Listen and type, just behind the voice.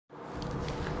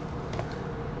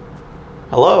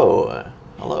Hello,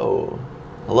 hello,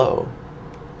 hello.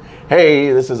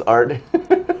 Hey, this is Art.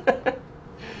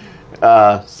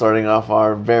 Starting off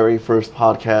our very first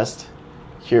podcast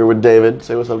here with David.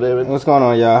 Say what's up, David. What's going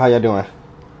on, y'all? How y'all doing?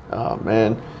 Oh,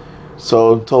 man.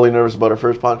 So, totally nervous about our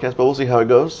first podcast, but we'll see how it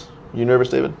goes. You nervous,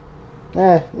 David?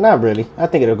 Not really. I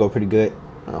think it'll go pretty good.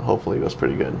 Hopefully it goes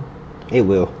pretty good. It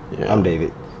will. Yeah. I'm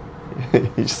David. You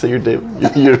just say you're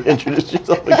David? You introduced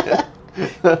yourself again?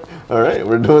 All right,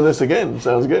 we're doing this again.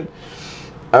 Sounds good.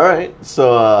 All right,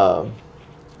 so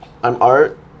I'm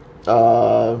Art.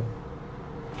 The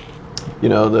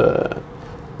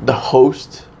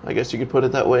host, I guess you could put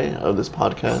it that way, of this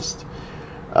podcast.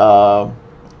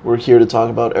 We're here to talk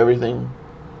about everything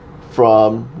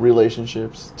from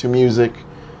relationships to music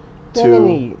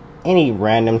to any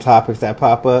random topics that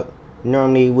pop up.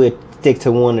 Normally we stick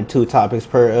to 1 or 2 topics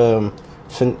per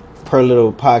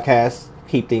little podcast.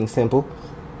 Keep things simple.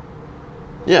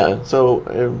 Yeah,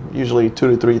 so usually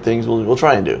 2 to 3 things we'll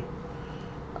try and do.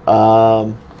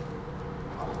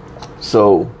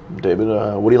 So David,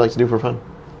 what do you like to do for fun?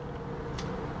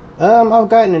 I've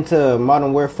gotten into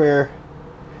Modern Warfare.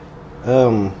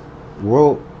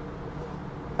 World.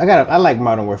 I like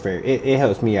Modern Warfare. It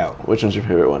helps me out. Which one's your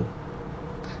favorite one?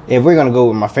 If we're gonna go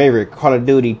with my favorite, Call of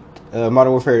Duty,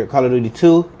 Modern Warfare, Call of Duty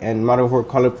 2, and Modern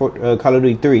Warfare, Call of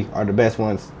Duty 3 are the best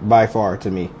ones by far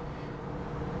to me.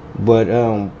 But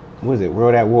what is it?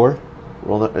 World at War?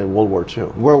 World War II.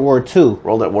 World War II.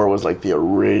 World at War was like the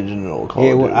original Call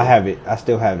of Duty. I have it. I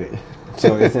still have it.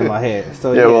 So it's in my head.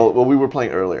 So yeah. Well, we were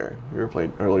playing earlier. We were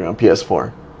playing earlier on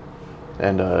PS4,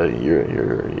 and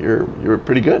you're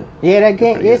pretty good. Yeah, that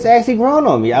game it's actually grown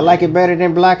on me. I like it better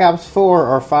than Black Ops 4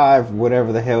 or 5,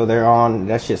 whatever the hell they're on.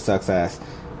 That shit sucks ass.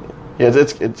 Yeah,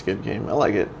 it's a good game. I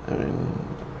like it. I mean,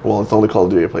 well, it's the only Call of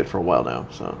Duty I played for a while now.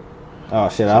 So. Oh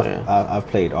shit! So, I've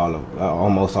played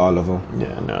almost all of them.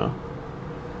 Yeah, no.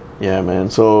 Yeah, man.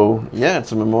 So yeah,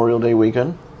 it's a Memorial Day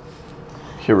weekend.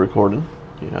 Here recording.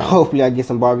 You know. Hopefully, I get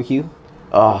some barbecue.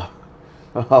 Barbecue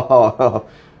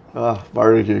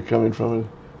coming from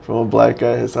a black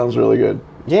guy. It sounds really good.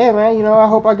 Yeah, man. I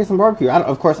hope I get some barbecue.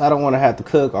 Of course, I don't want to have to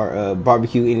cook or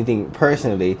barbecue anything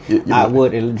personally. I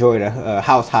would enjoy the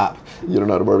house hop. You don't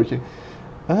know how to barbecue?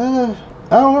 I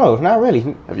don't know. Not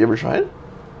really. Have you ever tried?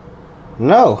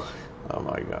 No. Oh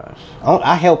my gosh.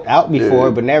 I helped out before,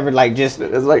 dude, but never like just.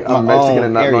 It's like I'm Mexican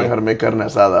and not knowing how to make carne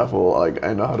asada. Fool. Like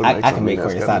I know how to make. I can make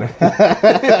carne asada.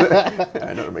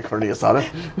 I know how to make carne asada.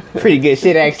 Pretty good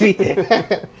shit, actually.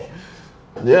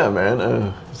 Yeah,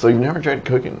 man. So you've never tried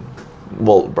cooking?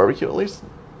 Well, barbecue at least.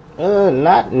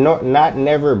 Not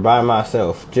never by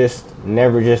myself.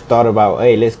 Never thought about,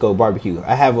 hey, let's go barbecue.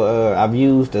 I've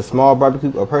used a small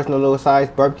barbecue, a personal little size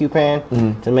barbecue pan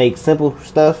to make simple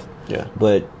stuff. Yeah.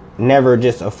 But never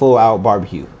just a full out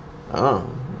barbecue. Oh,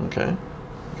 okay.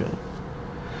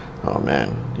 Oh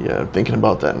man, yeah. Thinking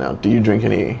about that now. Do you drink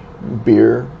any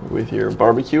beer with your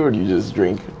barbecue, or do you just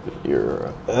drink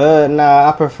your? Nah,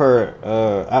 I prefer.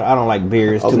 I don't like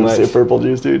beers too much. I was gonna say purple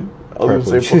juice, dude. I was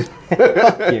gonna say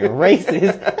fucking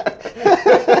racist.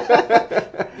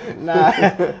 Nah,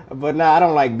 I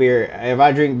don't like beer. If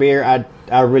I drink beer,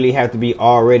 I really have to be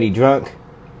already drunk.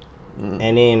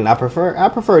 And then I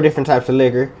prefer different types of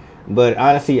liquor, but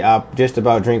honestly, I just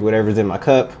about drink whatever's in my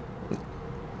cup.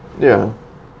 Yeah.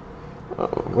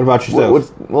 What about yourself?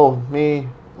 If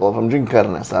I'm drinking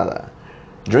carne asada,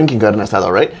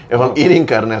 right? If I'm eating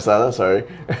carne asada, sorry.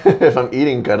 If I'm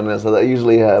eating carne asada, I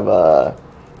usually have,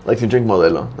 like to drink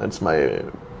Modelo. That's my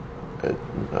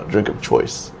drink of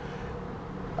choice.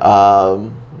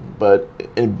 But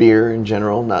in beer in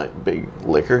general, not a big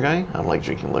liquor guy. I don't like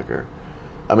drinking liquor.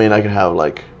 I mean, I can have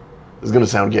like, it's going to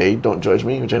sound gay, don't judge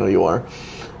me, which I know you are.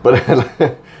 But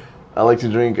I like to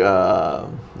drink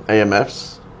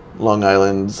AMFs, Long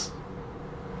Island's.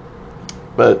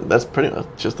 But that's pretty much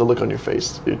just the look on your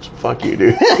face, dude. Fuck you,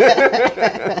 dude.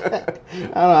 I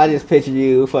don't know, I just picture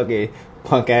you fucking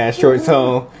punk ass shorts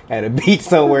on at a beach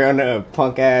somewhere under a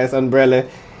punk ass umbrella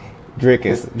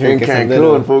drinking in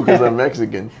Cancun, fool, because I'm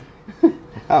Mexican. Oh,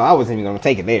 I wasn't even going to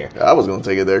take it there. I was going to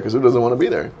take it there because who doesn't want to be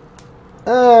there?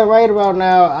 Right about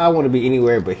now, I want to be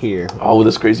anywhere but here. Oh, with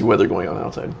this crazy weather going on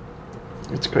outside.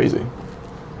 It's crazy.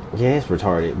 Yeah, it's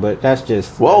retarded, but that's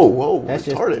just... Whoa, that's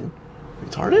retarded.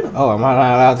 Retarded? Oh, am I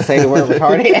not allowed to say the word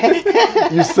retarded?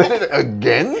 You said it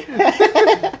again?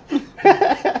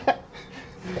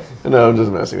 No, I'm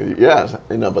just messing with you. Yeah,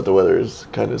 but the weather is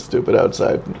kind of stupid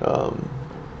outside.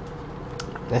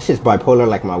 That's just bipolar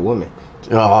like my woman.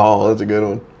 Oh, that's a good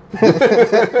one.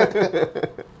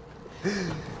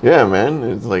 Yeah, man.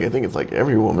 I think it's like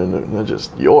every woman, not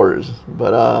just yours.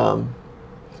 But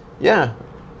yeah,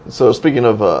 So speaking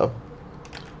of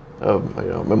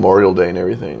Memorial Day and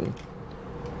everything,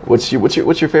 what's your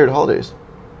favorite holidays?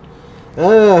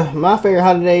 My favorite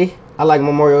holiday, I like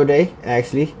Memorial Day,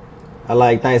 actually. I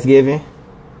like Thanksgiving,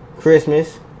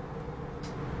 Christmas.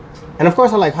 And of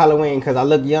course I like Halloween because I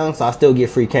look young, so I still get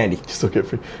free candy. You still get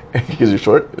free because you're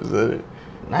short. Is that it?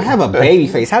 I have a baby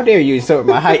face. How dare you insult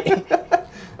my height?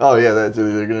 Oh yeah, that's it.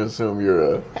 They're gonna assume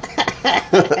you're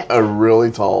a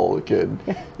really tall kid,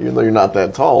 even though you're not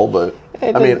that tall. But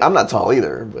I mean, I'm not tall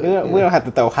either. But, we don't have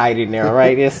to throw height in there, all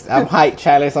right? I'm height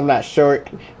challenged. I'm not short.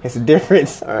 It's a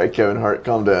difference. All right, Kevin Hart,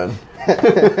 calm down.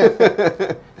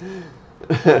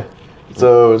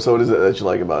 So what is it that you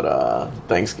like about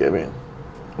Thanksgiving?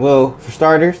 Well, for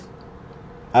starters,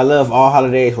 I love all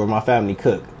holidays where my family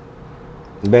cook.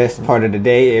 Best part of the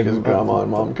day. Because grandma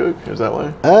and mom cook? Is that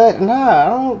why? Nah, I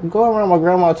don't go around my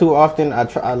grandma too often.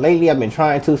 Lately I've been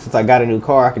trying to since I got a new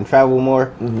car. I can travel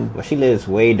more, but she lives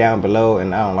way down below,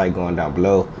 and I don't like going down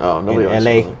below. Oh, nobody in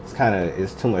likes LA,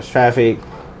 it's too much traffic,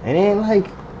 and then like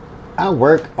I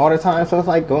work all the time, so it's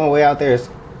like going way out there is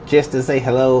just to say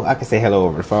hello. I can say hello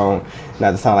over the phone,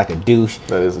 not to sound like a douche.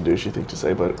 That is a douchey thing to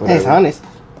say, but whatever. It's honest.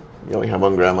 You only have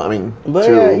one grandma. I mean, but,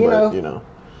 two, you but know.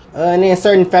 And then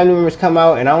certain family members come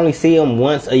out, and I only see them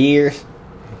once a year.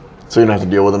 So you don't have to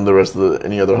deal with them the rest of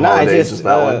any other holidays, just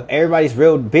that one? Everybody's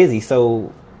real busy,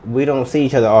 so we don't see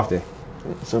each other often.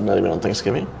 So not even on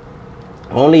Thanksgiving?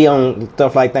 Only on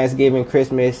stuff like Thanksgiving,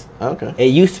 Christmas. Okay. It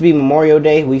used to be Memorial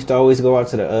Day. We used to always go out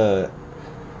to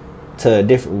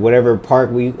different whatever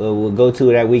park we would go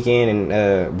to that weekend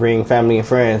and bring family and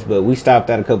friends. But we stopped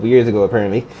that a couple years ago,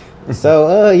 apparently.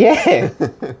 So yeah.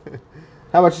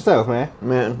 How about yourself, man?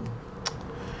 Man,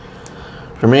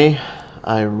 for me,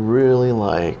 I really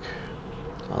like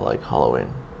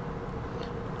Halloween.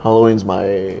 Halloween's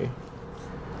my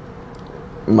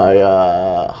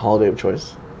holiday of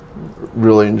choice.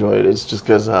 Really enjoy it. It's just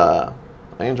because I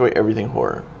enjoy everything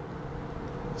horror.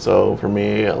 So for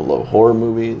me, I love horror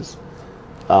movies.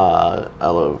 I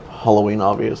love Halloween,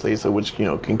 obviously, so which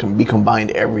can be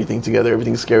combined everything together.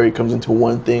 Everything scary comes into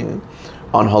one thing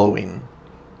on Halloween.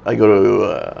 I go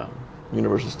to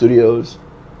Universal Studios.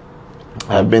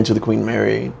 I've been to the Queen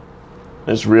Mary.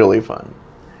 It's really fun.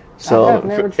 So I have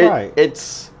never tried.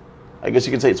 It's, I guess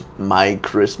you could say it's my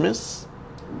Christmas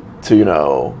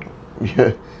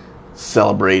to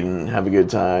celebrate and have a good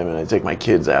time, and I take my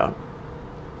kids out.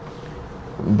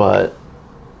 But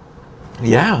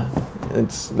yeah,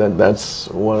 that's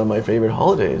one of my favorite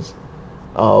holidays.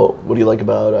 What do you like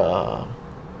about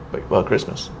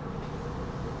Christmas?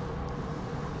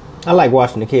 I like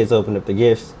watching the kids open up the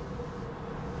gifts.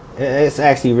 It's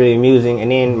actually really amusing. And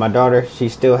then my daughter, she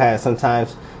still has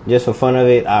sometimes, just for fun of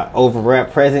it, I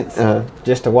overwrap presents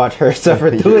just to watch her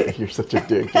suffer through it. You're such a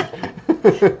dick.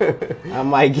 I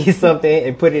might get something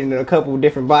and put it in a couple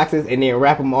different boxes and then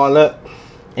wrap them all up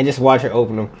and just watch her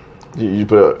open them. You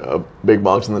put a big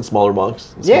box and then smaller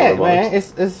box? Yeah, man.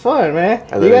 It's fun, man.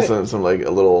 And then some like a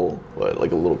little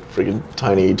freaking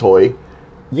tiny toy?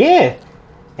 Yeah.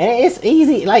 And it's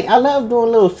easy. Like, I love doing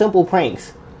little simple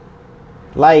pranks.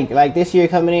 Like this year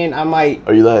coming in, I might...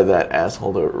 Are you that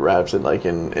asshole that wraps it like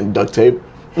in duct tape?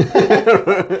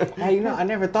 Hey, I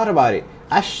never thought about it.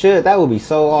 I should. That would be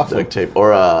so awesome. Duct tape.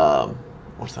 Or,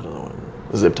 what's that other one?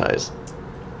 Zip ties.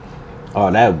 Oh,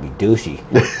 that would be douchey.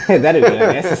 That'd be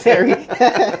unnecessary.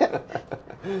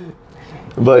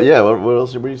 But yeah, what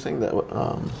else were you saying that?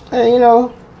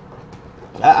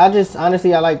 I just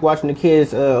honestly I like watching the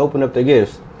kids open up their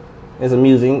gifts. It's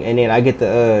amusing, and then I get to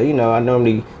I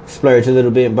normally splurge a little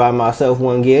bit and buy myself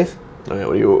one gift.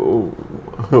 Okay,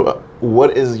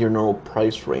 what is your normal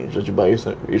price range that you buy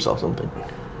yourself something?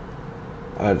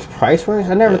 Price range?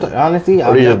 I never thought, honestly.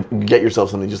 Or do you just get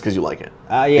yourself something just because you like it?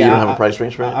 Yeah. You don't have a price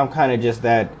range for it? I'm kind of just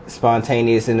that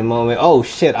spontaneous in the moment. Oh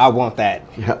shit, I want that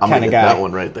I'm kind of guy. That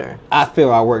one right there. I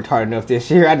feel I worked hard enough this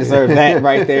year. I deserve that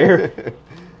right there.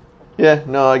 Yeah,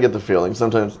 no, I get the feeling.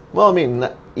 Sometimes, well, I mean,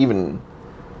 even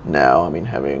now, I mean,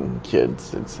 having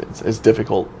kids, it's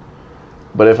difficult.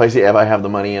 But if I have the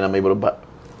money and I'm able to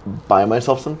buy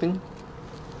myself something,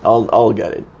 I'll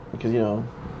get it because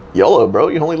YOLO, bro.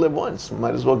 You only live once.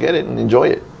 Might as well get it and enjoy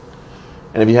it.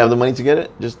 And if you have the money to get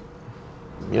it, just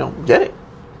get it.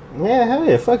 Yeah, hell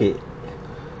yeah, fuck it.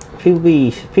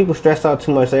 People stress out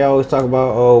too much. They always talk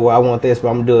about, oh, well, I want this, but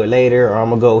I'm gonna do it later, or I'm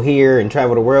gonna go here and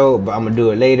travel the world, but I'm gonna do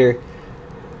it later.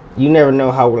 You never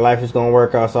know how life is gonna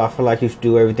work out, so I feel like you should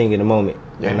do everything in the moment.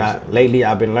 Yeah, and lately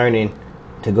I've been learning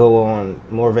to go on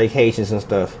more vacations and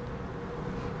stuff.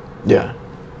 Yeah.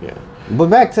 But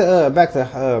back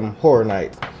to horror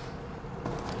nights.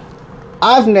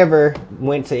 I've never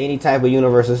went to any type of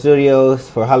Universal Studios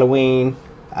for Halloween.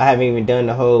 I haven't even done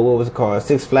the whole, what was it called,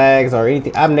 Six Flags or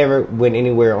anything. I've never went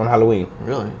anywhere on Halloween.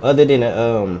 Really? Other than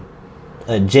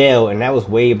a jail, and that was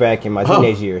way back in my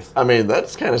teenage years. I mean,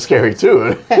 that's kind of scary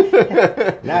too.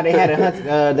 Now they had a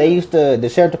hunt. The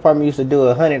sheriff department used to do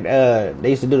a haunted. They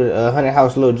used to do a haunted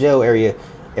house little jail area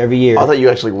every year. I thought you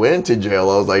actually went to jail.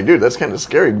 I was like, dude, that's kind of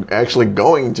scary. Actually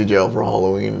going to jail for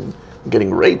Halloween and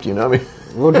getting raped. You know what I mean?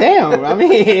 Well, damn. I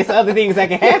mean, it's other things that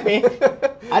can happen.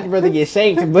 I'd rather get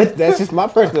shanked, but that's just my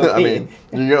personal opinion.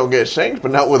 I mean, you're gonna get shanked,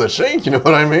 but not with a shank. You know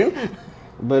what I mean?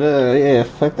 But yeah,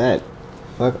 fuck that.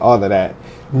 Fuck all of that.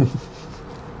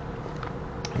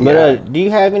 But do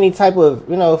you have any type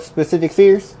of specific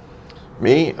fears?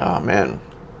 Me? Oh man,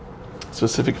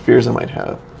 specific fears I might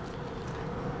have.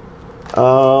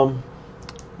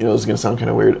 This is gonna sound kind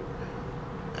of weird.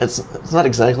 It's not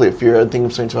exactly a fear. I think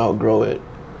I'm starting to outgrow it.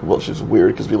 Well, it's just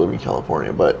weird because we live in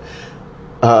California, but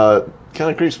kind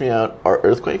of creeps me out are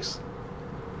earthquakes.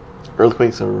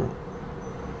 Earthquakes are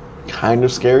kind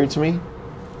of scary to me.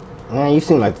 Man, you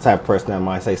seem like the type of person that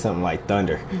might say something like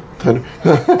thunder. Thunder.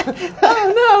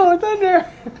 Oh no, thunder.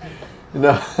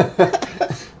 No.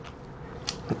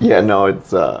 Yeah, no,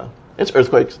 it's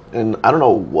earthquakes, and I don't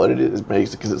know what it is,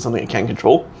 because it's something I can't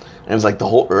control, and it's like the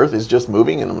whole earth is just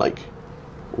moving, and I'm like,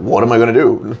 what am I gonna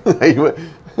do?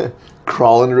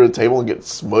 Crawl under a table and get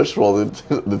smushed while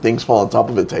the things fall on top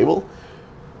of a table?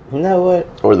 You know what?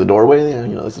 Or the doorway?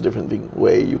 Yeah, that's a different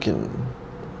way you can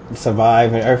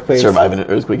survive an earthquake. Survive an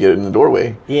earthquake, get in the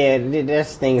doorway. Yeah,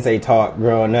 that's things they taught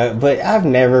growing up. But I've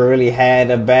never really had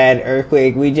a bad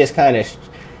earthquake. We just kind of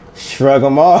shrug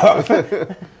them off.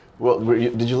 Well,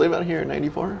 did you live out here in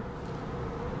 '94?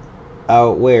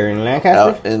 Out where, in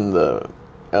Lancaster? Out in the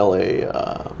L.A.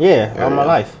 Yeah, all my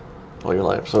life. All your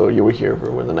life. So you were here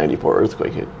for when the '94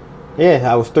 earthquake hit.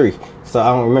 Yeah, I was 3, so I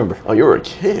don't remember. Oh, you were a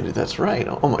kid. That's right.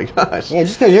 Oh my gosh. Yeah,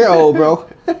 just because you're old, bro.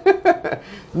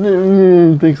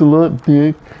 Thanks a lot,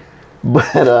 Dick.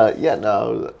 But yeah,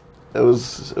 no, it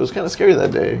was kind of scary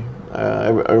that day. I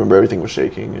remember everything was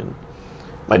shaking, and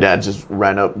my dad just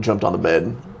ran up, jumped on the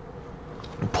bed,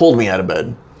 pulled me out of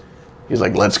bed. He's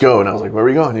like, "Let's go," and I was like, "Where are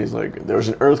we going?" He's like, "There was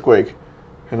an earthquake,"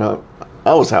 and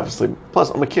I was half asleep.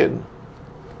 Plus, I'm a kid,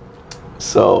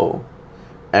 so.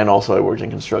 And also I worked in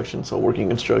construction, so working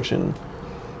construction,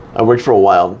 I worked for a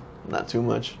while, not too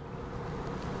much.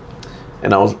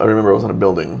 And I remember I was in a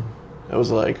building. It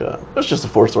was like, it was just a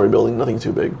 4-story building, nothing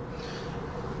too big.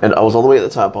 And I was all the way at the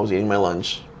top, I was eating my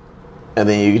lunch. And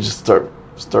then you just start,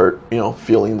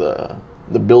 feeling the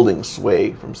building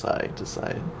sway from side to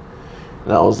side.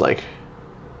 And I was like,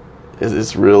 is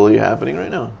this really happening right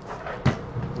now?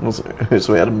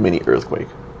 So we had a mini earthquake.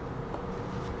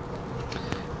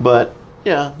 But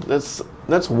yeah, that's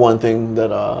one thing that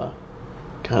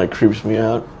kind of creeps me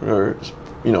out, or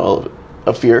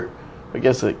a fear. I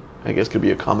guess could be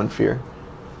a common fear.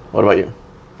 What about you?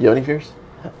 You have any fears?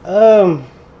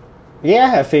 Yeah, I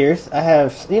have fears. I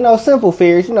have simple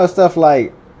fears. Stuff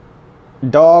like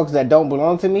dogs that don't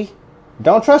belong to me.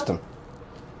 Don't trust them.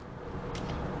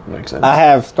 Makes sense. I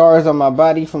have scars on my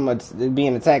body from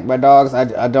being attacked by dogs.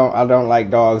 I don't like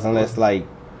dogs unless I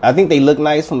think they look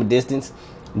nice from a distance.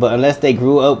 But unless they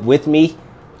grew up with me,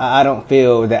 I don't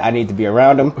feel that I need to be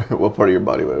around them. What part of your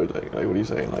body? Like, what are you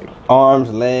saying? Like arms,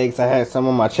 legs. I had some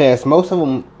on my chest. Most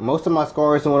of my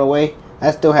scars went away.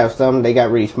 I still have some. They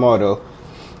got really small though.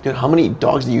 Dude, how many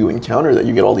dogs do you encounter that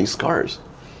you get all these scars?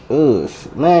 Ooh,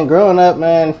 man, growing up,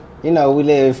 man.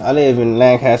 I live in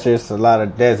Lancaster. It's a lot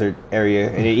of desert area,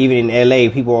 and even in LA,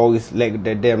 people always let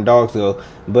their damn dogs go.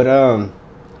 But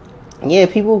yeah,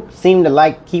 people seem to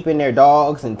like keeping their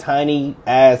dogs in tiny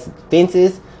ass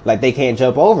fences, like they can't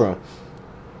jump over them.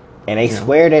 And they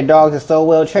swear their dogs are so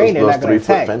well trained they're not going to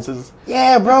attack. 3-foot fences?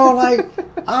 Yeah, bro. Like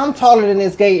I'm taller than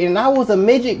this gate, and I was a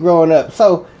midget growing up,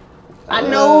 so I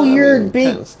know you're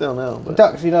big. Still now, but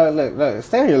dogs. Look,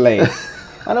 stay in your lane.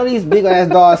 I know these big ass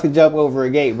dogs can jump over a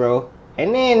gate, bro.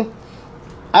 And then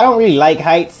I don't really like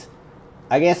heights.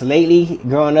 I guess lately,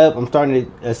 growing up, I'm starting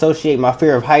to associate my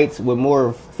fear of heights with more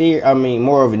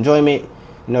of enjoyment.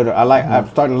 I'm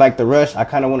starting to like the rush. I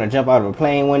kind of want to jump out of a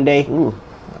plane one day. Ooh,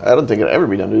 I don't think I'd ever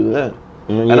be done to do that.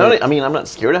 Yeah. I'm not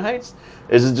scared of heights.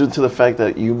 It's just due to the fact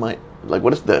that you might,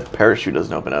 what if the parachute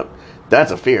doesn't open up?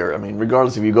 That's a fear. I mean,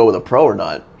 regardless if you go with a pro or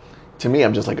not. To me,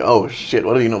 I'm just like, oh shit,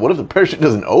 what if the parachute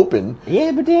doesn't open?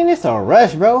 Yeah, but then it's a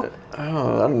rush, bro. I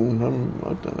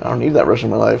don't need that rush in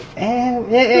my life. And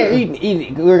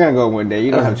we're gonna go one day.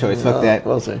 You don't have a choice. Fuck that.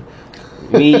 We'll see.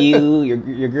 Me, you,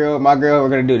 your girl, my girl. We're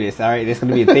gonna do this. All right, it's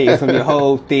gonna be a thing. It's gonna be a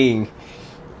whole thing.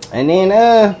 And then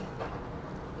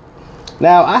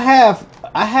now I have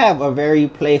I have a very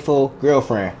playful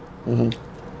girlfriend. Mm-hmm.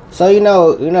 So you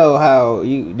know how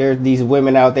there's these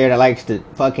women out there that likes to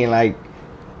fucking like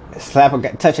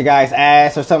touch a guy's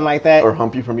ass or something like that, Or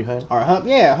hump you from behind. or hump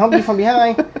you from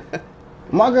behind.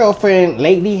 My girlfriend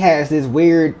lately has this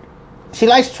weird. She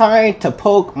likes trying to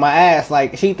poke my ass.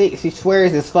 Like she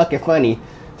swears it's fucking funny.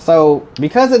 So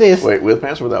because of this, Wait, with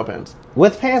pants or without pants?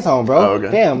 with pants on, bro. Oh,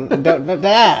 okay. Damn.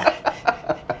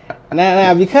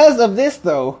 Now, because of this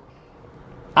though,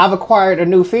 I've acquired a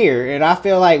new fear, and I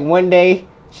feel like one day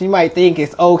she might think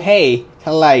it's okay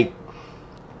to like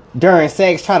during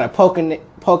sex try to poke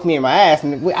me in my ass,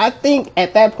 and I think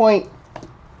at that point,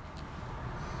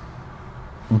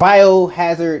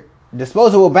 biohazard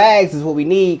disposable bags is what we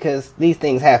need because these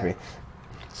things happen.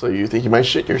 So you think you might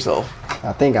shit yourself?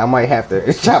 I think I might have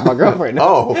to chop my girlfriend up.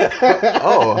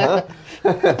 Oh, huh?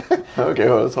 Okay,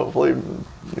 well, let's hopefully,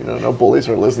 no bullies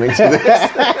are listening to this.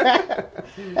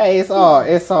 Hey, it's all.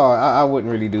 I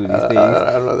wouldn't really do these things.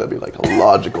 I don't know. That'd be like a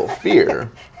logical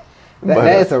fear.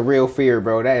 That is a real fear,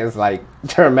 bro. That is like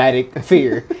traumatic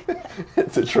fear.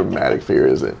 It's a traumatic fear,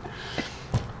 is it?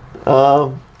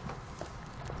 All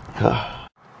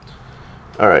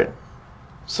right.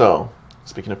 So,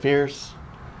 speaking of fears,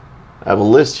 I have a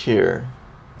list here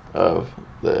of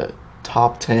the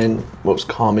top 10 most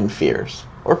common fears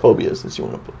or phobias, as you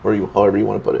want to put, or however you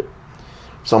want to put it.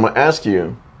 So I'm going to ask you,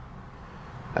 and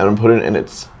I'm going to put it in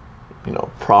its,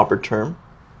 proper term,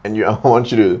 and I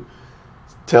want you to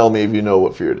tell me if you know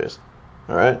what fear it is.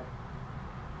 All right?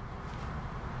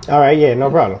 All right, yeah,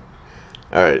 no problem.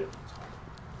 All right.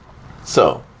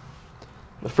 So,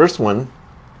 the first one,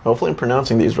 hopefully I'm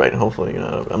pronouncing these right. Hopefully,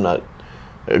 I'm not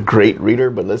a great reader,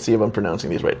 but let's see if I'm pronouncing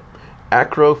these right.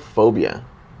 Acrophobia.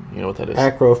 You know what that is?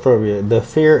 Acrophobia, the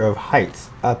fear of heights,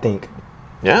 I think.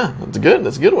 Yeah, that's good.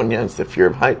 That's a good one. Yeah, it's the fear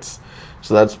of heights.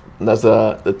 So that's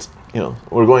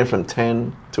we're going from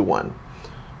 10 to 1.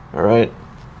 All right.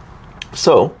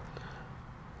 So,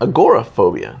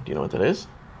 agoraphobia. Do you know what that is?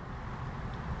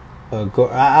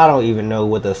 I don't even know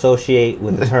what to associate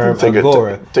with the term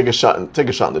agora. Take a shot in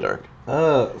the dark.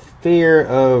 Fear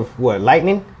of what?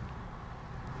 Lightning?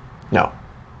 No.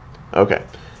 Okay.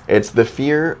 It's the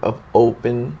fear of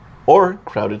open or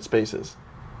crowded spaces.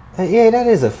 Yeah, that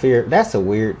is a fear. That's a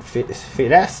weird fear.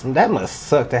 That must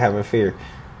suck to have a fear.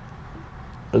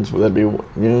 That'd be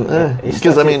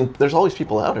because there's always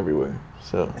people out everywhere.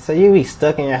 So you be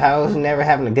stuck in your house, never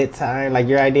having a good time. Like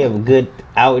your idea of a good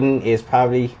outing is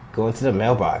probably going to the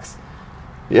mailbox.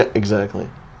 Yeah, exactly.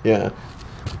 Yeah,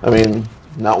 I mean,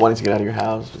 not wanting to get out of your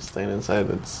house, just staying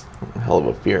inside—that's a hell of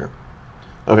a fear.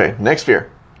 Okay, next fear: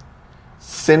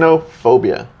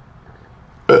 cynophobia.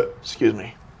 Excuse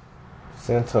me.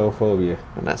 Cynophobia.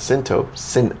 Not Cinto.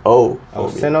 Cynophobia. Oh,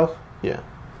 cyno? Yeah.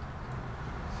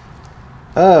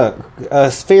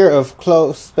 A sphere of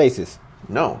closed spaces.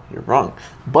 No, you're wrong.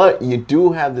 But you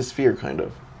do have this fear, kind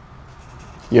of.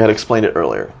 You had explained it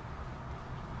earlier.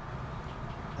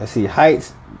 Let's see.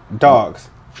 Heights, dogs.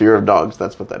 Fear of dogs.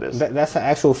 That's what that is. That's an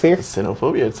actual fear.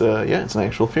 Cynophobia. It's an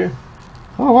actual fear.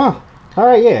 Oh wow. All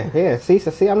right. Yeah.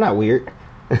 See, I'm not weird.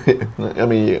 I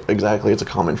mean, exactly. It's a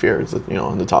common fear. It's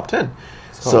in the top 10.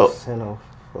 It's called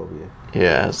cynophobia.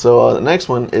 Yeah. So the next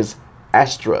one is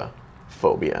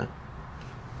astrophobia.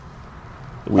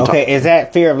 Is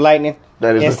that fear of lightning?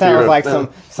 That is. It sounds like some.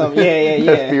 Yeah.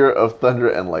 The fear of thunder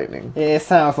and lightning. Yeah, it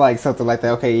sounds like something like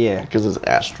that. Okay, yeah. Because it's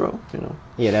astro.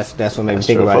 Yeah, that's what made me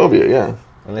think about it. Astrophobia. Yeah.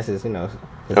 Unless it's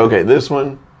Okay, this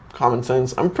one, common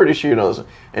sense. I'm pretty sure you know this.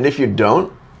 And if you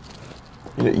don't,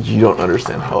 you don't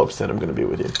understand how upset I'm going to be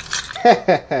with you.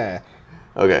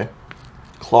 Okay.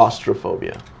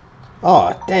 Claustrophobia.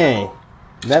 Oh, dang.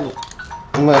 That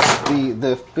must be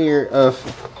the fear of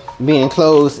being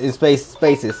closed in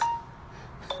spaces.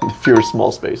 The fear of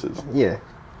small spaces. Yeah.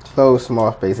 Closed,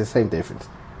 small spaces, same difference.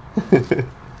 Okay,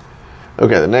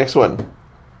 the next one.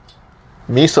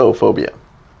 Misophobia.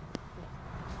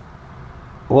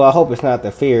 Well, I hope it's not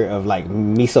the fear of like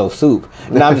miso soup.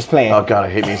 No, I'm just playing. Oh god, I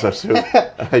hate miso soup.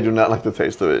 I do not like the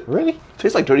taste of it. Really? It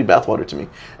tastes like dirty bathwater to me.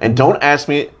 And don't ask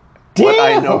me what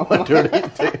I know what dirty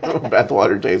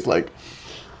bathwater tastes like.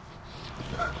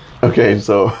 Okay,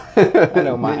 so I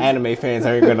know my anime fans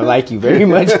aren't gonna like you very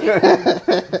much.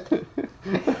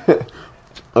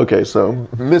 Okay, so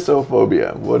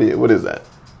misophobia. What is that?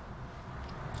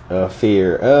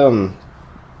 Fear.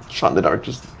 Shot in the dark.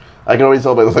 I can always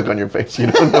tell by the look on your face. You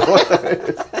don't know what that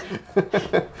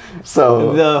is.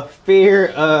 So the fear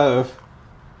of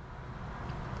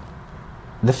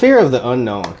the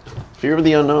unknown. Fear of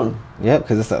the unknown. Yep,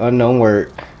 because it's an unknown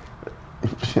word.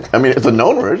 I mean, it's a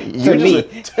known word. To me.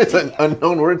 It's an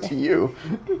unknown word to you.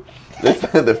 It's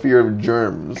the fear of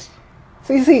germs.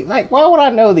 See, like, why would I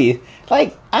know these?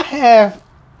 Like, I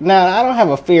don't have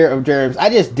a fear of germs. I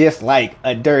just dislike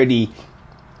a dirty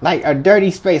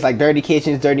space, like dirty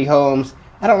kitchens, dirty homes.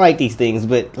 I don't like these things,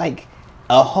 but like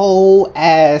a whole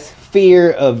ass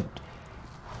fear of.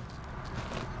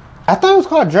 I thought it was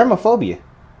called germophobia.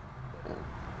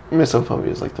 Misophobia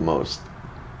is like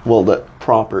the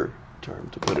proper term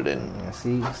to put it in. Yeah,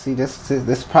 see, this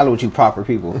is probably what you proper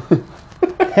people.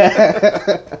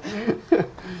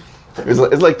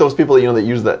 It's like those people that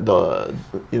use that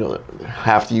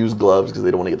have to use gloves because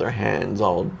they don't want to get their hands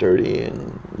all dirty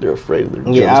and they're afraid of their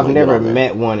germs. Yeah, I've never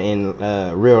met one in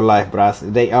real life, but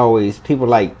people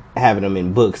like having them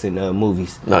in books and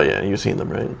movies. Oh yeah, you've seen them,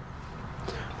 right?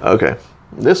 Okay,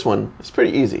 this one is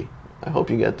pretty easy. I hope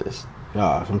you get this.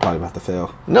 Oh, I'm probably about to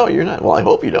fail. No, you're not. Well, I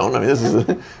hope you don't. I mean, this is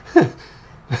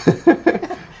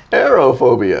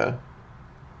aerophobia.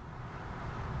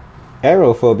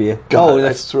 Aerophobia. God,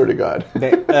 I swear to God.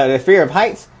 The fear of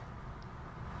heights?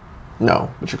 No,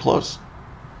 but you're close.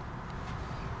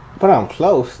 But I'm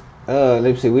close.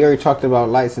 Let's see. We already talked about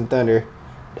lights and thunder.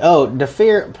 Oh, the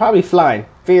fear, probably flying.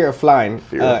 Fear of flying.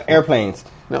 Airplanes.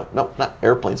 No, not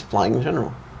airplanes. Flying in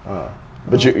general.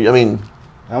 But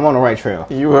I'm on the right trail.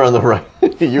 You were on the right.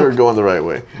 You were going the right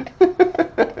way.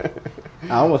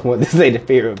 I almost want to say the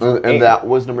fear of and that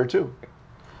was number 2.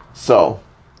 So,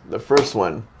 the first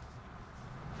one.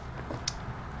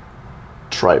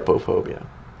 Trypophobia.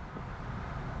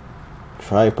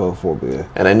 Trypophobia.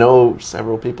 And I know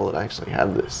several people that actually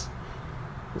have this.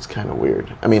 It's kind of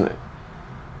weird. I mean,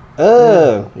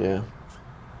 yeah.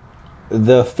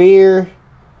 The fear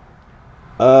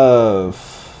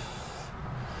of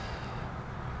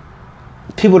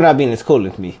people not being as cool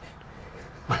as me.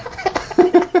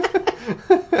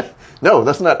 No,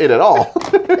 that's not it at all.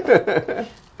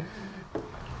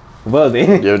 Well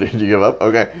then. Did you give up?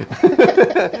 Okay.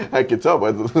 I can tell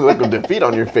by the look of defeat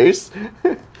on your face.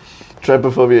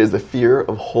 Trypophobia is the fear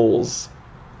of holes.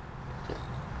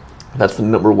 That's the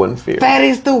number 1 fear. That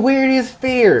is the weirdest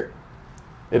fear.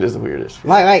 It is the weirdest fear.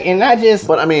 Like, and not just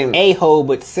but I mean, a hole,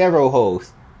 but several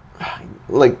holes.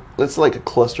 Like, it's like a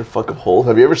clusterfuck of holes.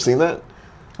 Have you ever seen that?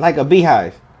 Like a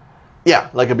beehive. Yeah,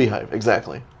 like a beehive,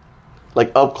 exactly.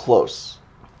 Like up close.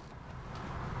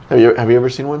 Have you ever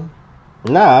seen one?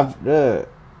 Nah,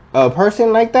 a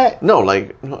person like that? No,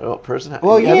 like a person.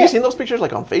 Well, have you seen those pictures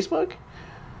like on Facebook?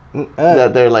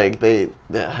 That they're like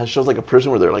that shows like a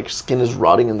person where their like skin is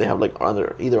rotting and they have like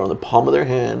either on the palm of their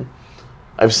hand.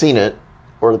 I've seen it,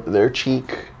 or their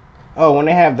cheek. Oh, when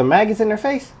they have the maggots in their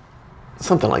face?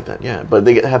 Something like that, yeah. But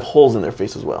they have holes in their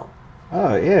face as well.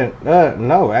 Oh yeah,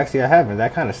 no, actually I haven't.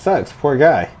 That kind of sucks. Poor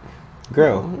guy,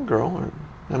 girl.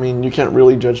 I mean, you can't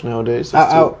really judge nowadays.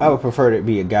 I would prefer to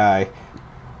be a guy.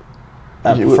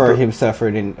 I prefer him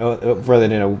suffer rather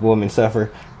than a woman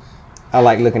suffer. I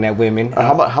like looking at women.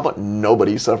 How about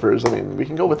nobody suffers? I mean, we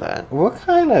can go with that. What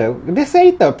kind of... This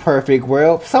ain't the perfect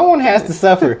world. Someone has to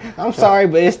suffer. I'm sorry,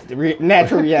 but it's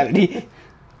natural reality.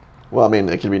 Well, I mean,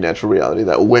 it can be natural reality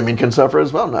that women can suffer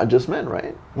as well, not just men,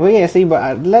 right? Well, yeah, see, but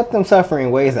I let them suffer in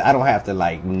ways that I don't have to,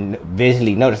 like,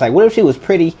 visually notice. Like, what if she was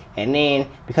pretty, and then,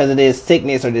 because of this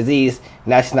sickness or disease,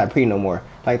 now she's not pretty no more?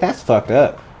 Like, that's fucked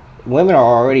up. Women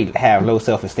already have low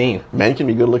self-esteem. Men can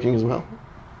be good looking as well.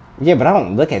 Yeah, but I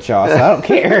don't look at y'all, so I don't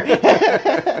care.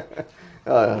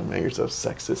 Man, you're so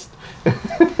sexist.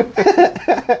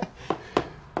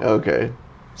 Okay.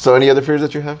 So, any other fears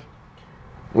that you have?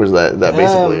 Or is that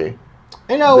basically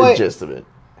the gist of it?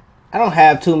 I don't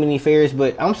have too many fears,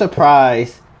 but I'm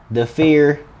surprised the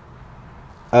fear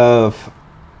of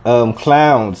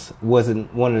clowns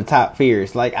wasn't one of the top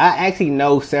fears. Like, I actually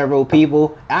know several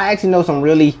people. I actually know some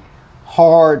really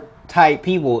hard type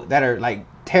people that are like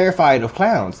terrified of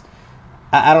clowns.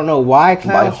 I don't know why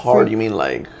clowns. By hard, you mean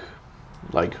like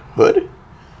hood?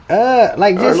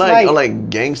 Like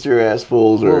gangster ass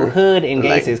fools, or hood and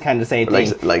gangster is kind of the same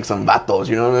thing. Like some vatos,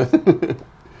 you know what I mean?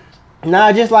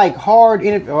 Nah, just like hard.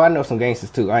 I know some gangsters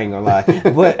too. I ain't gonna lie,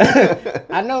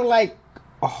 but I know like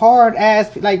hard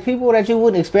ass, like people that you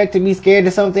wouldn't expect to be scared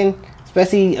of something,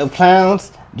 especially of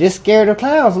clowns. Just scared of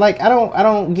clowns. Like I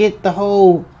don't get the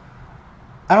whole.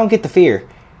 I don't get the fear.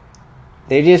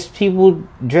 They're just people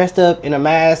dressed up in a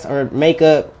mask or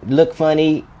makeup, look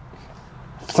funny.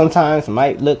 Sometimes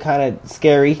might look kind of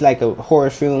scary, like a horror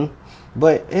film,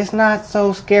 but it's not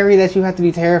so scary that you have to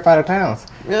be terrified of clowns.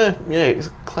 Yeah,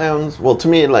 clowns. Well, to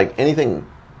me, like anything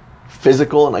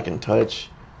physical and I can touch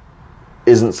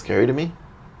isn't scary to me.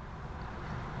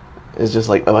 It's just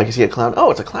like, if I can see a clown,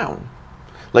 oh, it's a clown.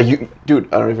 Like you, dude.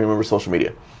 I don't know if you remember social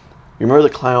media. You remember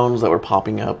the clowns that were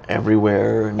popping up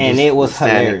everywhere, And just it was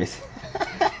standing- hilarious.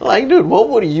 Like, dude, what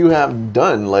would you have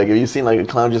done? Like, have you seen like a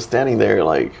clown just standing there,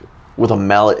 like with a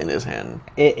mallet in his hand?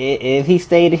 If he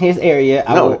stayed in his area,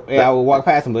 No, I would walk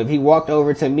past him. But if he walked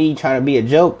over to me trying to be a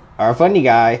joke or a funny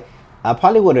guy, I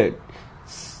probably would have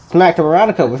smacked him around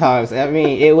a couple times. I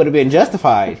mean, it would have been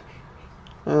justified.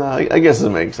 I guess it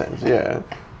makes sense. Yeah.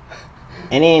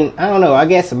 And then I don't know. I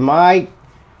guess my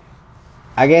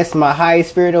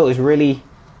highest fear though is really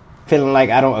feeling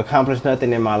like I don't accomplish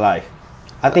nothing in my life.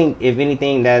 I think if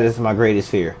anything, that is my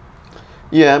greatest fear.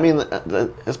 Yeah, I mean,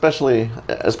 especially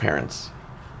as parents,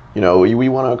 you know, we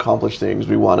want to accomplish things.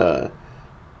 We want to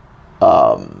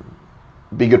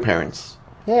be good parents.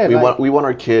 Yeah, we want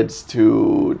our kids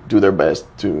to do their best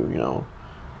to, you know,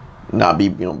 not be,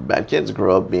 you know, bad kids.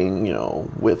 Grow up being, you know,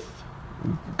 with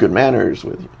good manners,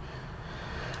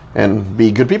 and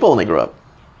be good people when they grow up.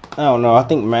 I don't know. I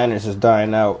think manners is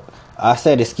dying out. I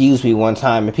said excuse me one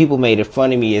time, and people made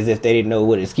fun of me as if they didn't know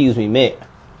what excuse me meant.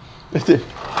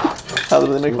 How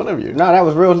did they make fun of you? No, that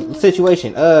was real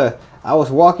situation. I was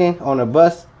walking on a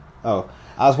bus. I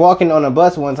was walking on a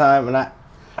bus one time, and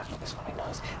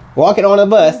walking on a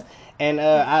bus, and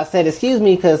I said excuse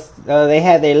me because they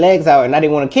had their legs out, and I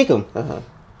didn't want to kick them. Uh-huh.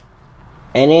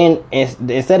 And then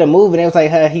instead of moving, it was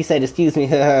like he said excuse me,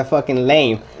 fucking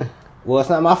lame. Well,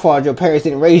 it's not my fault your parents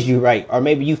didn't raise you right. Or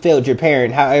maybe you failed your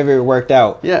parent, however it worked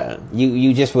out. Yeah.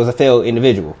 You just was a failed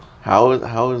individual. How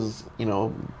is, you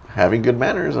know, having good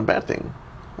manners a bad thing?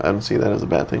 I don't see that as a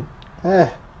bad thing.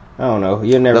 I don't know.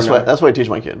 You'll never know. That's why I teach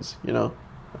my kids, you know.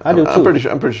 I do too.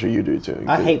 I'm pretty sure you do too.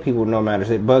 I hate people with no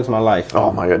manners. It bugs my life.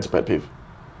 Oh my god, it's a pet peeve.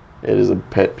 It is a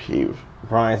pet peeve.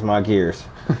 Grinds my gears.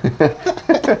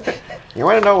 You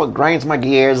want to know what grinds my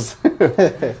gears?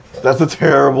 That's a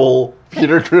terrible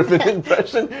Peter Griffin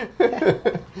impression.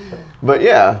 But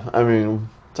yeah, I mean,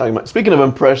 speaking of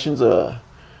impressions,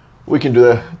 we can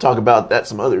talk about that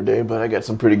some other day. But I got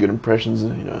some pretty good impressions, you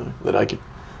know, that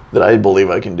I believe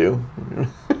I can do.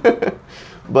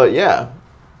 But yeah,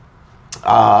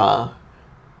 I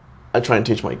try and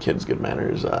teach my kids good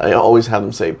manners. I always have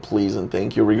them say please and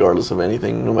thank you, regardless of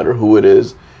anything, no matter who it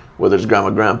is. Whether it's grandma,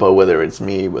 grandpa, whether it's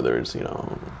me, whether it's, you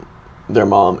know, their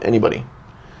mom, anybody.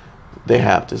 They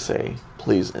have to say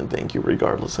please and thank you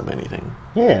regardless of anything.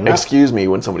 Yeah. Excuse me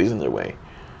when somebody's in their way.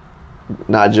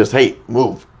 Not just, hey,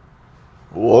 move.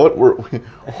 What?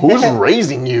 Who's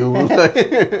raising you?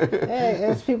 Hey,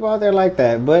 there's people out there like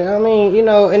that. But, I mean, you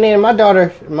know, and then my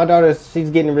daughter,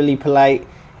 she's getting really polite.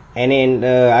 And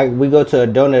then we go to a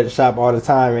donut shop all the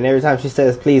time. And every time she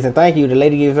says please and thank you, the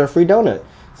lady gives her a free donut.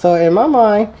 So in my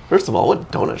mind... First of all, what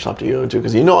donut shop do you go to?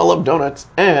 Because you know I love donuts.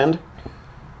 And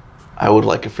I would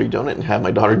like a free donut and have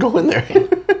my daughter go in there.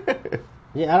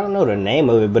 Yeah, I don't know the name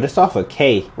of it, but it's off of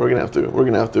K. We're gonna have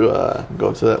to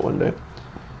go to that one day.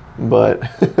 But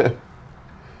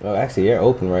Well, actually, they're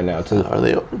open right now too. Are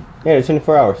they open? Yeah, they're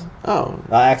 24 hours. Oh,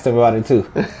 I asked them about it too,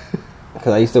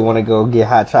 because I used to want to go get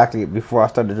hot chocolate before I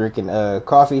started drinking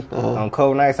coffee. On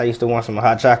cold nights, I used to want some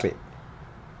hot chocolate.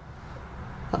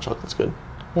 hot chocolate's good.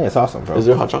 Yeah, it's awesome, bro. Is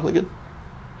there hot chocolate good?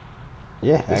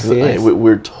 Yeah, actually, it is.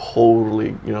 We're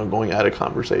totally, you know, going out of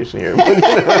conversation here.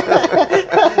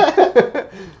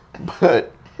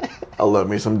 But I love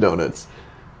me some donuts.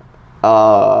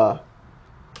 I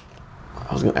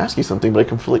was going to ask you something, but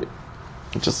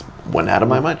it just went out of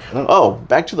my mind. Oh,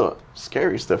 back to the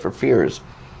scary stuff or fears.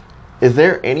 Is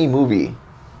there any movie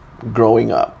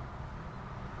growing up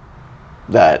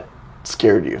that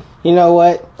scared you? You know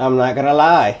what? I'm not gonna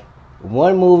lie.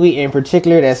 One movie in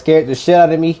particular that scared the shit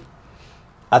out of me,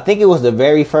 I think it was the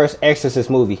very first Exorcist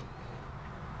movie.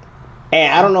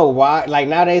 And I don't know why. Like,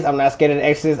 nowadays, I'm not scared of The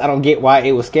Exorcist. I don't get why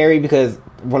it was scary, because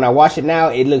when I watch it now,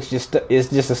 it's just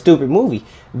a stupid movie.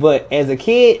 But as a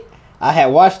kid, I had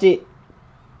watched it.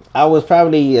 I was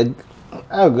probably a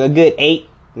good 8,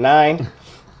 9.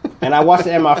 And I watched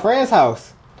it at my friend's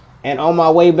house. And on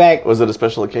my way back... Was it a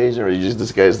special occasion, or you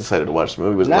just guys decided to watch the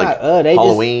movie? Was it like they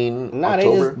Halloween,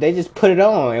 October? They just put it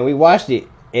on, and we watched it.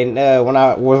 And when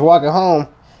I was walking home,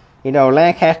 you know,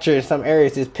 Lancaster in some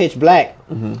areas is pitch black.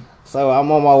 Mm-hmm. So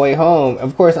I'm on my way home.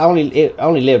 Of course, I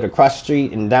only lived across the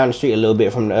street and down the street a little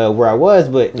bit from where I was,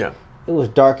 but yeah, it was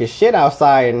dark as shit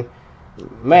outside. And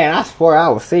man, I swore I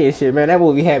was seeing shit. Man, that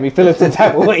movie had me feeling some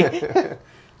type of way.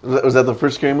 Was that the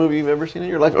first scary movie you've ever seen in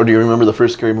your life, or do you remember the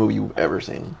first scary movie you've ever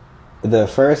seen? The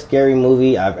first scary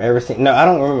movie I've ever seen? No, I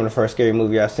don't remember the first scary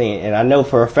movie I've seen, and I know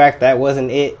for a fact that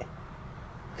wasn't it,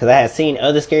 because I had seen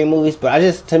other scary movies. But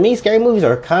to me, scary movies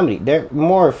are comedy. They're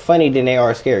more funny than they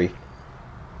are scary.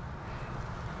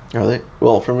 Are they?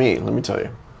 Well, for me, let me tell you.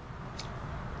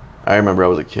 I remember I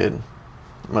was a kid.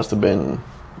 Must have been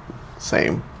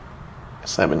same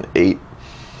 7, 8,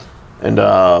 and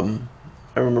I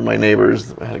remember my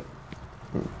neighbors had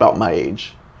about my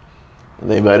age. And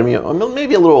they invited me,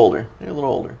 maybe a little older,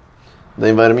 They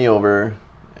invited me over,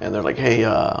 and they're like, "Hey,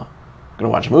 I'm gonna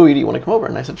watch a movie. Do you want to come over?"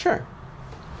 And I said, "Sure."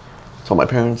 Told my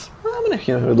parents, "I'm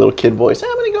gonna," a little kid voice,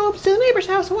 "I'm gonna go up to the neighbor's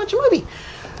house and watch a movie."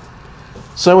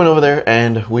 So I went over there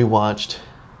and we watched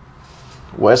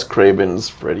Wes Craven's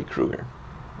Freddy Krueger.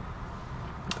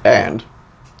 And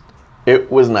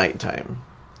it was nighttime.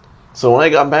 So when I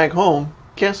got back home,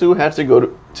 guess who had to go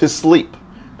to sleep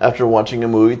after watching a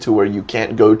movie to where you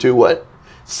can't go to what?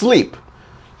 Sleep.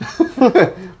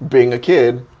 Being a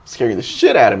kid, scaring the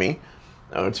shit out of me.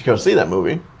 I went to go see that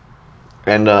movie.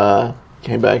 And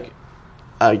came back.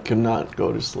 I could not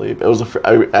go to sleep. It was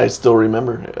I still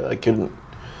remember. I couldn't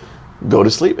go to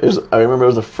sleep. I remember it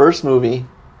was the first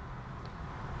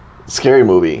scary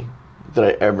movie that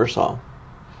I ever saw.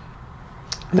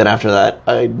 Then after that,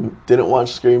 I didn't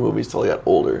watch scary movies till I got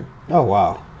older. Oh,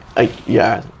 wow.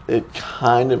 It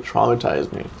kind of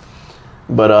traumatized me.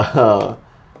 But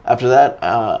after that,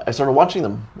 I started watching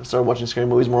them. I started watching scary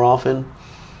movies more often.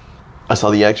 I saw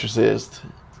The Exorcist,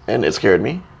 and it scared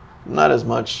me. Not as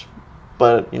much,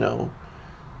 but,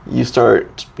 you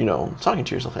start, talking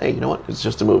to yourself, hey, you know what? It's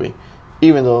just a movie.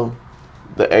 Even though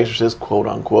The Exorcist, quote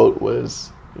unquote,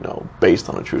 was, based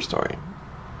on a true story.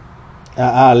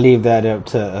 I'll leave that up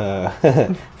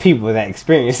to people that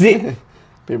experienced it.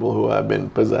 People who have been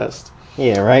possessed.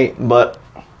 Yeah, right. But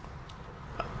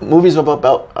movies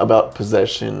about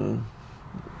possession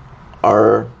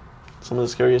are some of the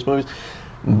scariest movies.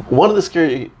 One of the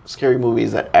scary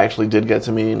movies that actually did get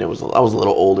to me, and I was a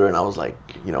little older, and I was like,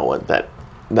 you know what, that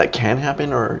can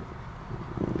happen, or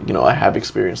I have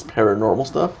experienced paranormal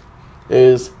stuff,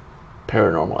 is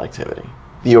Paranormal Activity.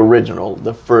 The original,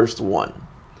 the first one.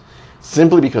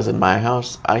 Simply because in my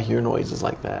house, I hear noises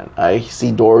like that. I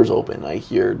see doors open. I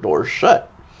hear doors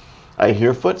shut. I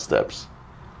hear footsteps.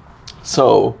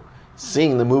 So,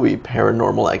 seeing the movie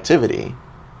Paranormal Activity,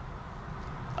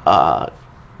 kind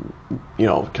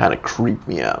of creeped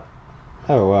me out.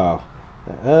 Oh, wow.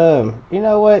 You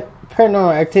know what?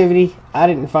 Paranormal Activity, I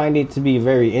didn't find it to be a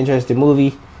very interesting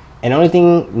movie. And the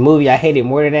only movie I hated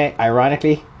more than that,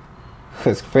 ironically,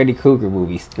 was Freddy Krueger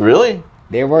movies. Really?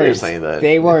 They weren't. You're saying that.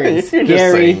 They weren't scary. You're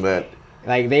just saying that.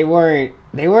 Like, they weren't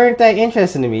that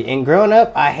interesting to me. And growing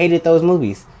up, I hated those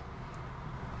movies.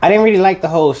 I didn't really like the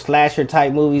whole slasher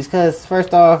type movies because,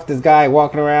 first off, this guy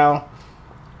walking around,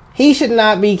 he should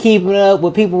not be keeping up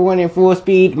with people running full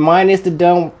speed, minus the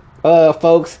dumb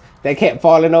folks that kept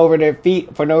falling over their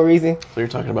feet for no reason. So you're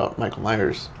talking about Michael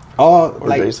Myers. Or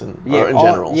Jason. Yeah, or in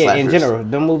general. Yeah, slashers. in general.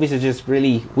 The movies are just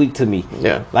really weak to me.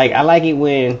 Yeah. Like, I like it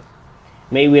when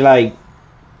maybe like,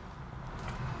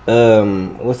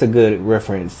 what's a good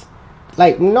reference?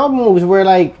 Like, normal movies where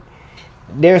like,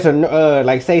 there's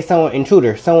like, say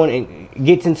someone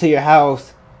gets into your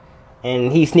house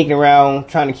and he's sneaking around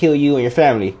trying to kill you and your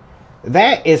family.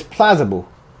 That is plausible.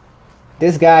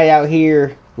 This guy out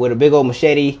here with a big old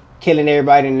machete, killing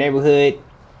everybody in the neighborhood,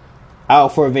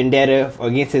 out for a vendetta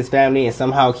against his family, and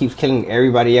somehow keeps killing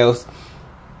everybody else.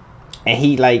 And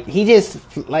he just,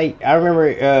 I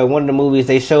remember one of the movies,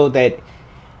 they showed that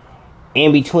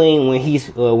in between when he's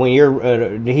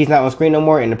not on screen no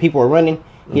more and the people are running,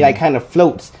 he kind of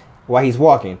floats while he's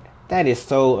walking. That is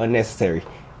so unnecessary.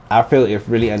 I feel it's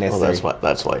really unnecessary. Well,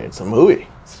 that's why it's a movie.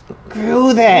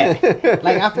 Screw that.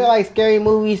 I feel like scary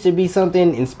movies should be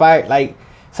something inspired, like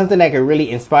something that could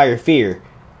really inspire fear.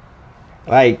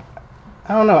 Like,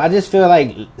 I don't know. I just feel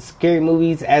like scary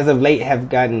movies as of late have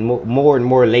gotten more and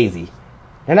more lazy.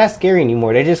 They're not scary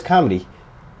anymore. They're just comedy.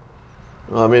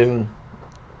 Well, I mean,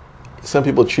 some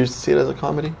people choose to see it as a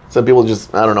comedy. Some people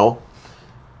just, I don't know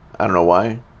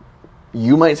why.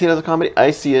 You might see it as a comedy.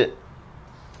 I see it.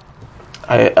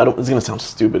 I don't. It's gonna sound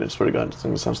stupid. I swear to God, it's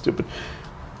gonna sound stupid.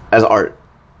 As art.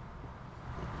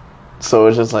 So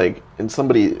it's just like, and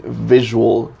somebody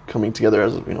visual coming together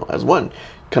as one.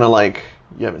 Kind of like,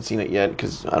 you haven't seen it yet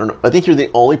because I don't know. I think you're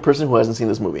the only person who hasn't seen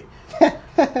this movie.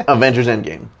 Avengers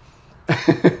Endgame.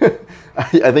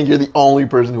 I think you're the only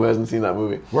person who hasn't seen that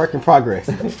movie. Work in progress.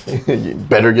 You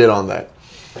better get on that.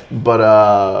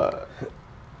 But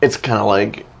it's kind of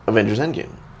like Avengers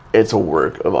Endgame. It's a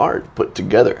work of art put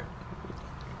together.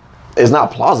 It's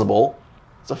not plausible.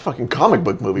 It's a fucking comic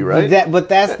book movie, right? But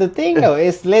that's the thing, though.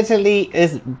 It's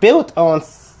built on,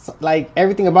 like,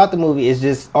 everything about the movie is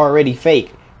just already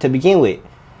fake to begin with.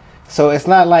 So it's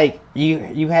not like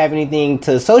you have anything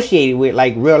to associate it with,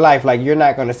 like real life. Like, you're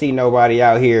not going to see nobody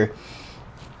out here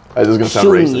This is gonna sound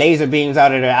shooting racist. laser beams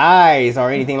out of their eyes or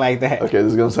anything like that. Okay,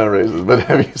 this is gonna sound racist, but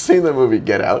have you seen the movie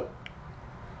Get Out?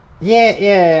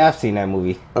 Yeah, I've seen that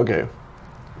movie. Okay.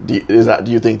 Do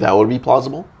you think that would be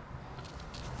plausible?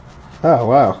 Oh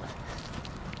wow.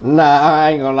 Nah,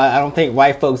 I ain't gonna lie. I don't think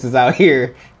white folks is out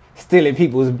here stealing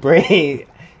people's brain,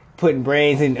 putting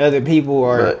brains in other people,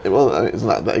 or. But, well, I mean, it's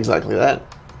not exactly that.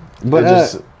 But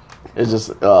It's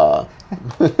just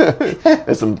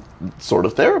it's some sort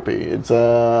of therapy. It's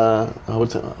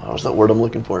what's that word I'm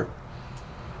looking for?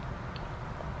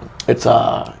 It's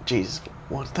geez,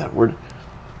 what's that word?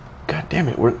 God damn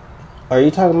it! Are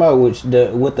you talking about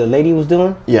what the lady was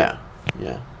doing? Yeah.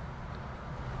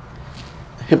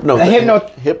 Hypnosis.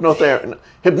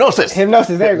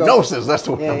 Hypnosis. There you go. Hypnosis. That's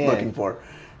the word I'm looking for.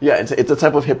 Yeah, it's a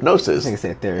type of hypnosis. I think I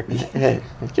said therapy. Hey,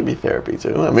 it can be therapy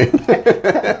too. I mean,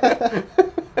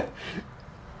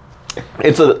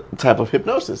 it's a type of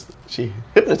hypnosis. She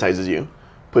hypnotizes you,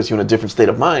 puts you in a different state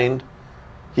of mind.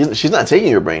 She's not taking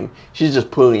your brain. She's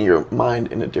just putting your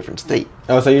mind in a different state.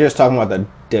 Oh, so you're just talking about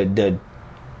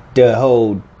the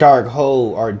whole dark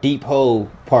hole or deep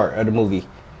hole part of the movie?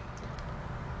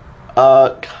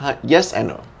 Yes and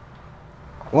no.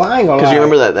 Well, I ain't gonna lie. Because you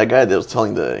remember that guy that was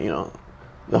telling the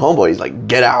homeboy, he's like,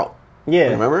 get out. Yeah.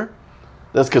 Remember?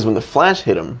 That's because when the flash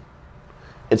hit him,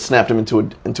 it snapped him into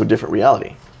a different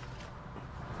reality.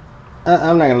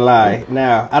 I'm not gonna lie.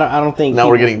 Now, I don't think. Now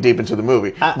we're getting deep into the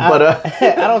movie, but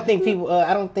I don't think people.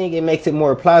 I don't think it makes it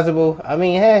more plausible. I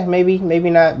mean, maybe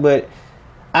not. But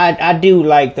I do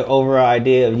like the overall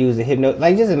idea of using hypno.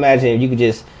 Like, just imagine if you could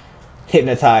just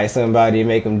hypnotize somebody and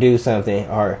make them do something,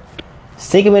 or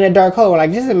stick them in a dark hole.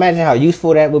 Like, just imagine how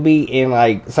useful that would be in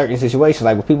like certain situations,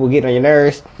 like when people get on your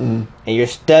nerves and you're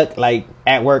stuck like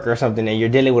at work or something, and you're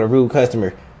dealing with a rude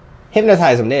customer.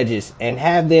 Hypnotize them edges and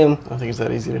have them. I don't think it's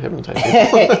that easy to hypnotize.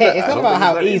 It's not about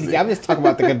how easy. I'm just talking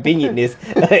about the convenientness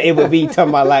it would be to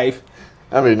my life.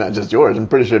 I mean, not just yours. I'm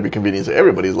pretty sure it'd be convenient to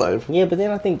everybody's life. Yeah, but then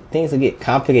I think things will get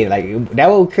complicated. Like, that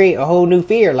will create a whole new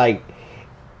fear. Like,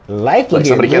 life will Like get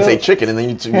somebody real. can't say chicken, and then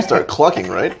you start clucking,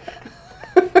 right?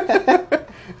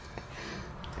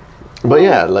 But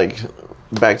yeah, like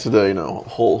back to the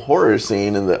whole horror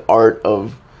scene and the art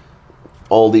of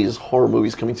all these horror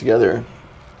movies coming together.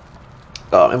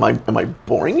 Am I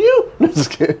boring you? No,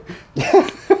 just kidding.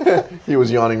 He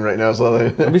was yawning right now, so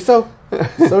It'd be so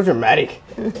dramatic.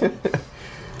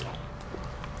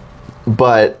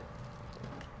 But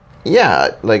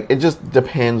yeah, like it just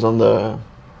depends on the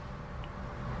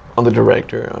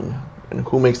director, and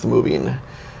who makes the movie, and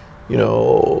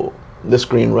the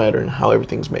screenwriter, and how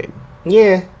everything's made.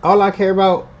 Yeah, all I care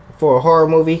about for a horror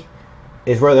movie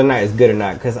is whether or not it's good or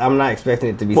not, because I'm not expecting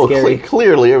it to be scary.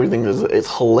 Clearly everything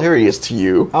it's hilarious to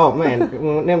you. Oh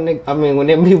man, when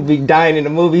them people be dying in the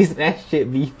movies, that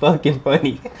shit be fucking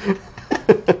funny.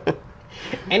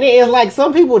 And it's like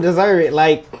some people deserve it.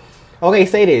 Like, okay,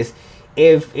 say this: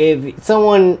 if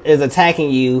someone is attacking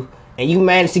you and you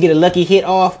manage to get a lucky hit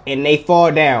off and they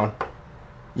fall down,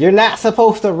 you're not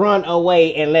supposed to run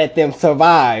away and let them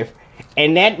survive.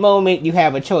 In that moment, you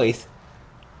have a choice: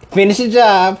 finish the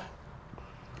job,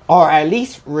 or at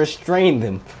least restrain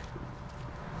them.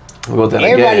 Well, then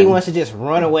Everybody again, wants to just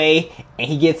run away, and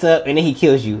he gets up and then he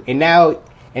kills you. And now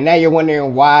you're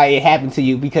wondering why it happened to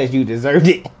you, because you deserved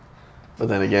it. But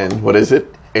then again, what is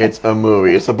it? It's a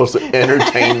movie. It's supposed to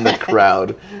entertain the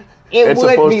crowd. It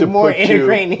would be more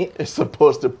entertaining. It's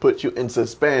supposed to put you in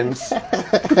suspense.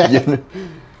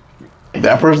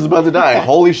 That person's about to die.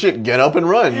 Holy shit, get up and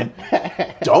run.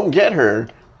 Don't get her.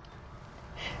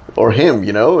 Or him,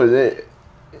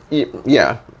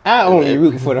 Yeah. I only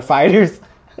root for the fighters.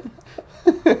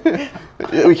 We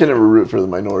can never root for the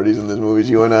minorities in these movies,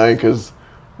 you and I, because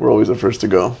we're always the first to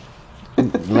go.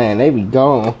 Man, they be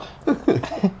gone.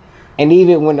 And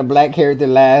even when the black character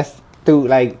lasts through,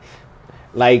 like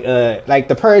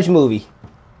the Purge movie.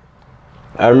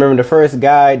 I remember the first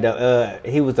guy,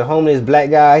 he was the homeless black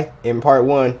guy in part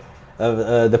 1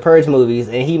 of the Purge movies,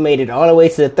 and he made it all the way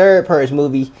to the third Purge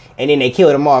movie, and then they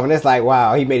killed him off, and it's like,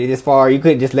 wow, he made it this far. You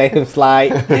couldn't just let him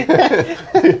slide.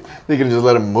 You can just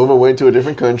let him move away to a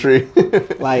different country.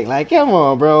 like, come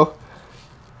on, bro.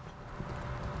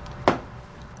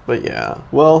 But yeah,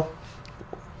 well,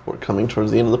 we're coming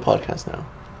towards the end of the podcast now,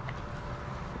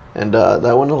 and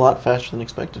that went a lot faster than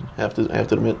expected. I have to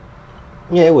admit.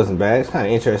 Yeah, it wasn't bad. It's kind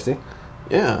of interesting.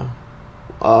 Yeah,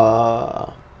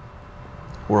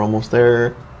 we're almost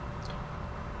there.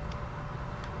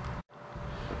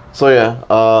 So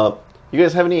yeah, you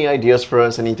guys have any ideas for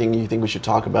us? Anything you think we should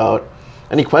talk about?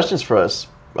 Any questions for us?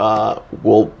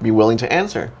 We'll be willing to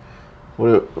answer.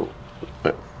 What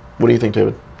do you think,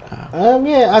 David?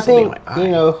 Yeah, I Something in think my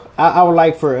eye. I would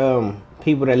like for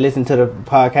people that listen to the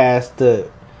podcast to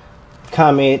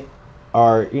comment,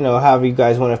 or however you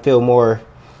guys want to feel more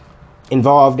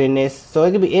involved in this. So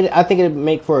it could be. I think it'd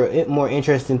make for a more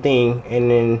interesting thing,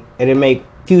 and then it'd make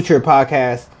future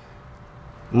podcasts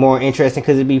more interesting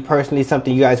because it'd be personally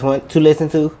something you guys want to listen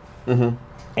to, and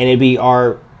it'd be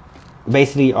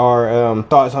basically our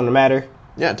thoughts on the matter.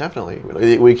 Yeah, definitely.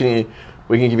 We can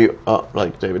give you,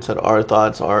 like David said, our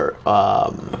thoughts, our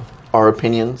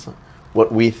opinions,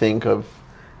 what we think of,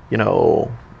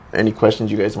 any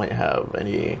questions you guys might have,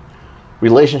 any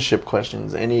relationship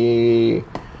questions, any,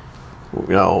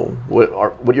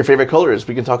 what your favorite color is.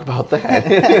 We can talk about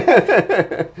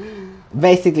that.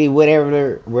 Basically,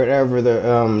 whatever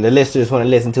the listeners want to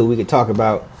listen to, we could talk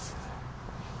about.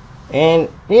 And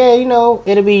yeah,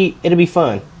 it'll be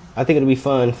fun. I think it'll be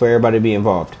fun for everybody to be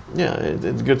involved. Yeah,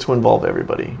 it's good to involve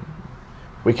everybody.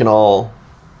 We can all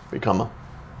become,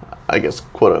 I guess,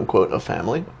 quote unquote, a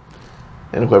family.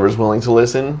 And whoever's willing to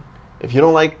listen, if you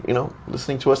don't like,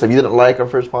 listening to us, if you didn't like our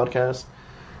first podcast,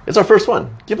 it's our first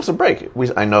one. Give us a break.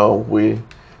 I know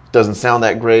doesn't sound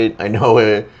that great. I know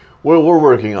we're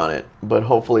working on it, but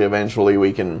hopefully, eventually,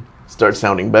 we can start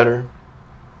sounding better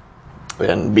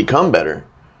and become better,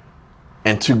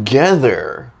 and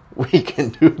together we can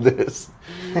do this.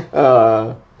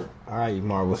 All right, you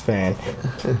Marvel's fan,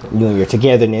 you and your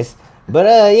togetherness. But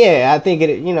yeah, I think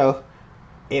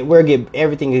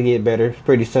everything will get better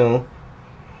pretty soon.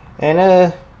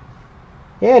 And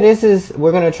yeah,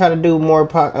 we're gonna try to do more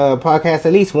podcasts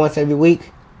at least once every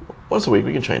week. Once a week,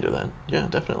 we can try and do that. Yeah,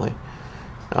 definitely.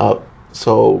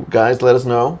 So, guys, let us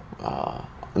know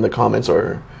in the comments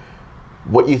or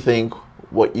what you think,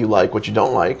 what you like, what you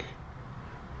don't like.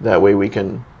 That way we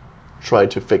can try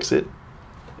to fix it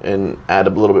and add a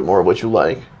little bit more of what you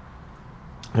like.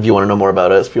 If you want to know more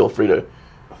about us, feel free to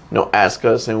ask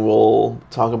us, and we'll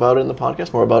talk about it in the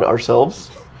podcast, more about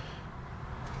ourselves.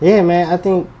 Yeah, man, I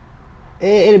think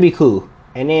it'll be cool.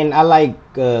 And then I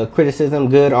like criticism,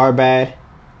 good or bad.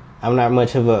 I'm not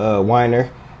much of a whiner,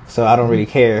 so I don't really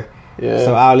care. Yeah.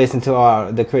 So I'll listen to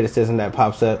all the criticism that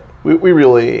pops up.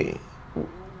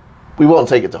 We won't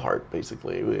take it to heart,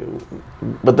 basically.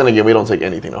 But then again, we don't take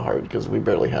anything to heart because we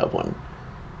barely have one.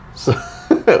 So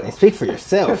And speak for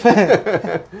yourself.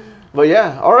 But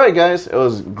yeah, all right, guys. It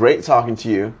was great talking to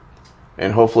you.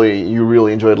 And hopefully you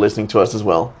really enjoyed listening to us as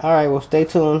well. All right, well, stay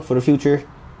tuned for the future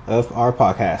of our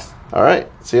podcast. All right.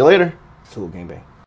 See you later. Tool Gangbang.